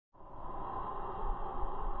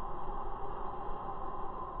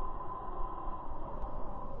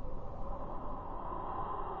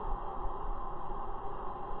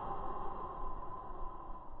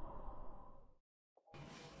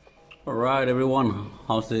Alright everyone,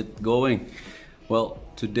 how's it going? Well,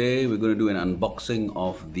 today we're going to do an unboxing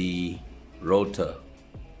of the Rotor.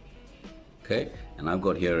 Okay, and I've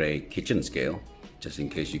got here a kitchen scale, just in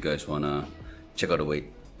case you guys want to check out the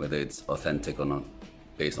weight, whether it's authentic or not,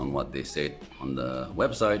 based on what they said on the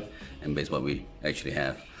website and based on what we actually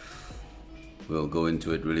have. We'll go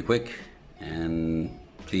into it really quick, and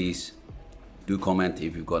please do comment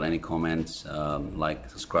if you've got any comments, like,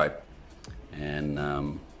 subscribe,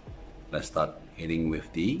 and let's start hitting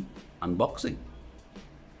with the unboxing.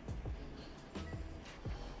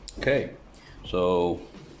 Okay, so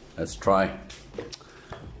let's try.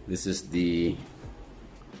 This is the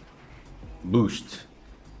Boost.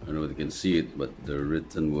 I don't know if you can see it, but the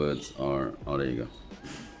written words are, oh, there you go.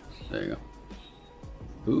 There you go.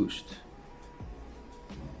 Boost.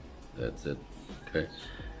 That's it. Okay.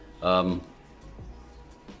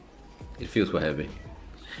 It feels quite heavy.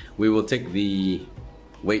 We will take the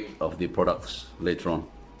weight of the products later on.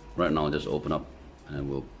 Right now, I'll just open up and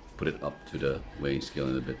we'll put it up to the weighing scale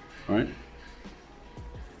in a bit. All right.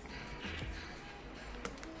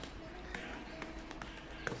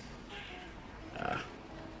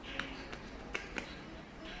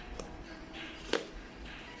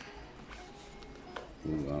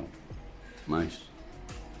 Ooh, wow, nice.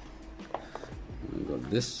 We got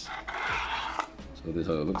this. So this is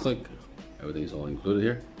how it looks like. Everything is all included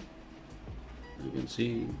here. As you can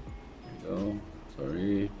see, there you go.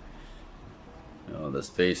 Sorry. The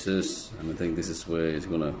spaces, and I think this is where it's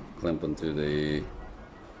gonna clamp onto the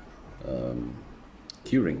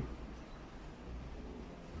keyring.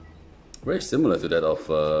 Very similar to that of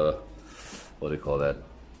what do you call that?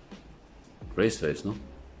 Raceface, no?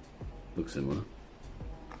 Looks similar.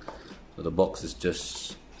 So the box is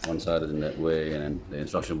just one-sided in that way, and then the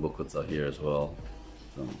instruction booklets are here as well.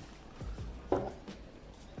 So.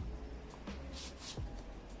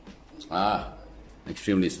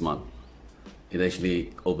 Extremely smart. It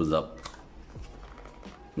actually opens up.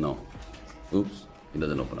 No. Oops, it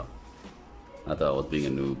doesn't open up. I thought I was being a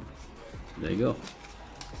noob. There you go.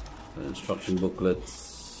 The instruction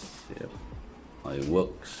booklets. Yeah. How it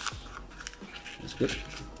works. That's good.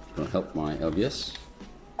 Gonna help my LBS.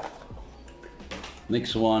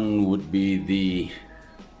 Next one would be the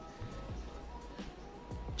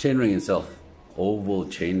chainring itself. Oval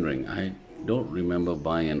chainring. I don't remember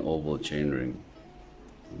buying an oval chainring.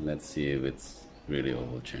 Let's see if it's really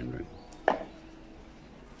oval chainring.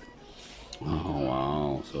 Oh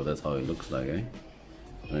wow, so that's how it looks like, eh?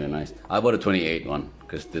 Very nice. I bought a 28 one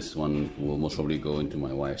because this one will most probably go into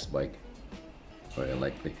my wife's bike. Very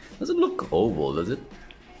likely. Doesn't look oval, does it?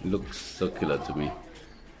 It looks circular to me.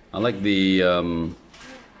 I like the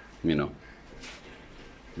you know,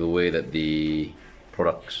 the way that the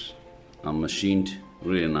products are machined.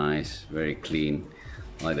 Really nice, very clean.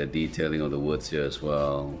 I like the detailing of the words here as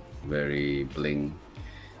well. Very bling.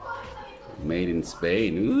 Made in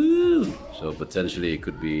Spain. Ooh. So potentially it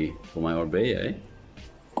could be for my Orbea,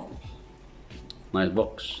 eh? Nice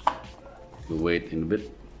box. We'll wait in a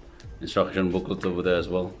bit. Instruction booklet over there as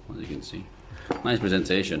well, as you can see. Nice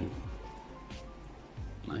presentation.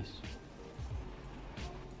 Nice.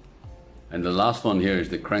 And the last one here is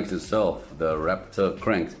the crank itself, the Raptor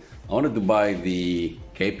crank. I wanted to buy the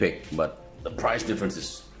K-Pick, but the price difference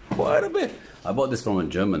is quite a bit. I bought this from a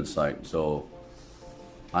German site, so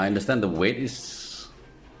I understand the weight is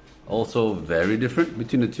also very different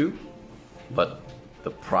between the two, but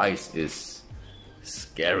the price is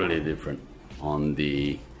scarily different on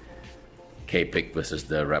the K-Pick versus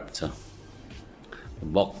the Raptor. The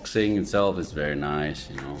boxing itself is very nice,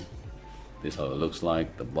 you know. This is how it looks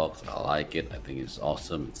like. The box, I like it. I think it's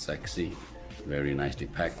awesome. It's sexy. Very nicely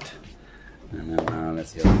packed. And then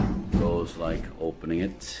let's see how it goes, like opening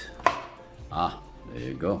it. There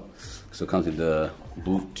you go. So it comes with the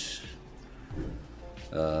boot,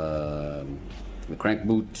 the crank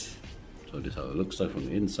boot. So this is how it looks like from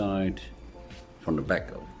the inside, from the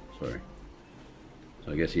back. Oh, sorry.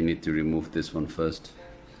 So I guess you need to remove this one first,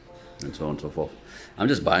 and so on and so forth. I'm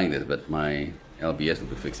just buying this, but my LBS will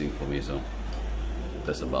be fixing for me, so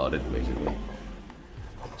that's about it basically.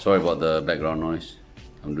 Sorry about the background noise.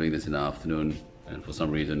 I'm doing this in the afternoon, and for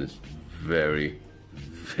some reason it's very,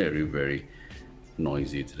 very, very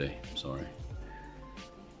noisy today. I'm sorry.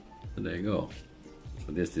 So there you go.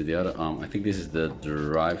 So this is the other arm. I think this is the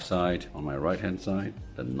drive side on my right hand side,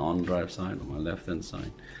 the non-drive side on my left hand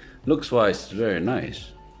side. Looks wise, very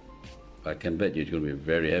nice. I can bet you it's going to be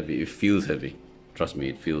very heavy. It feels heavy. Trust me,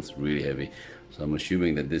 it feels really heavy. So I'm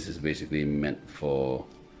assuming that this is basically meant for,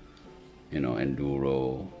 you know,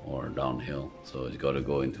 enduro or downhill. So it's got to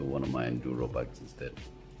go into one of my enduro bikes instead.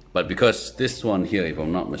 But because this one here, if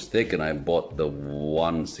I'm not mistaken, I bought the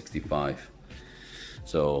 165.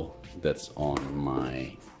 So that's on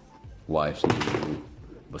my wife's new,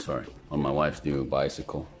 on my wife's new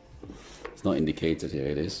bicycle. It's not indicated here,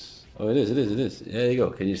 it is. Oh, it is. There you go,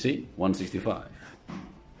 can you see? 165.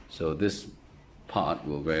 So this part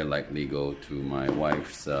will very likely go to my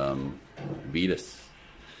wife's Vitas.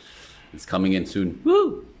 It's coming in soon.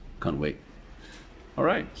 Woo! Can't wait.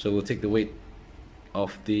 Alright, so we'll take the weight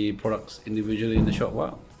of the products individually in a short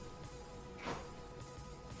while.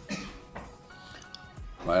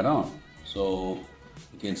 Right on. So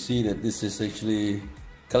you can see that this is actually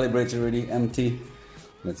calibrated already, empty.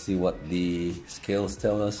 Let's see what the scales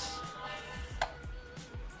tell us.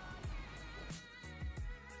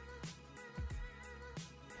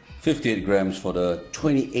 $58 grams for the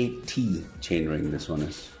 28T chainring. This one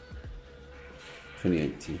is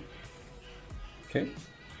 28T. Okay.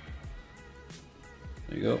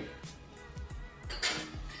 There you go.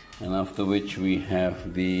 And after which we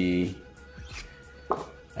have the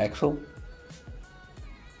axle.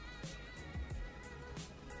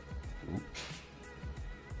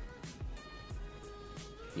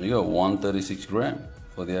 There you go, 136 grams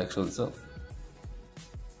for the axle itself.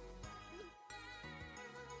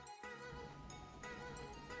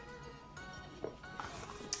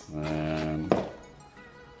 And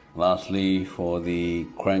lastly, for the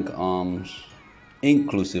crank arms,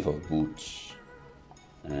 inclusive of boots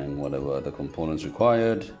and whatever other components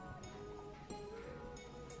required,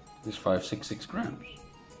 is 566 grams.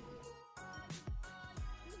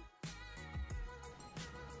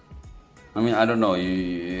 I mean, I don't know,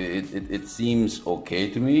 it seems okay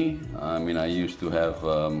to me. I mean, I used to have,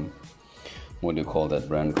 what do you call that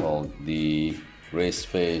brand called? The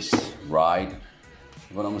Raceface Ride,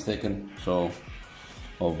 if I'm not mistaken. So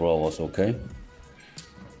overall was okay.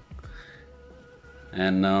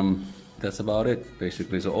 And that's about it,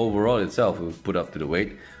 basically. So overall itself, we'll put up to the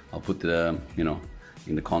weight. I'll put the,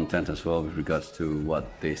 in the content as well with regards to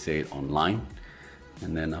what they say online.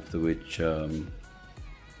 And then after which,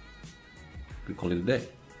 we call it a day.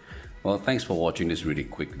 Well, thanks for watching this really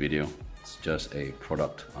quick video. It's just a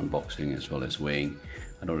product unboxing as well as weighing.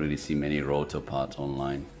 I don't really see many Rotor parts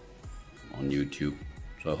online on YouTube.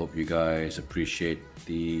 So I hope you guys appreciate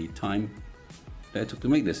the time that I took to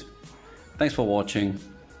make this. Thanks for watching.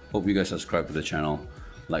 Hope you guys subscribe to the channel,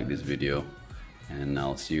 like this video, and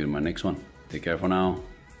I'll see you in my next one. Take care for now.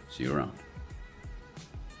 See you around.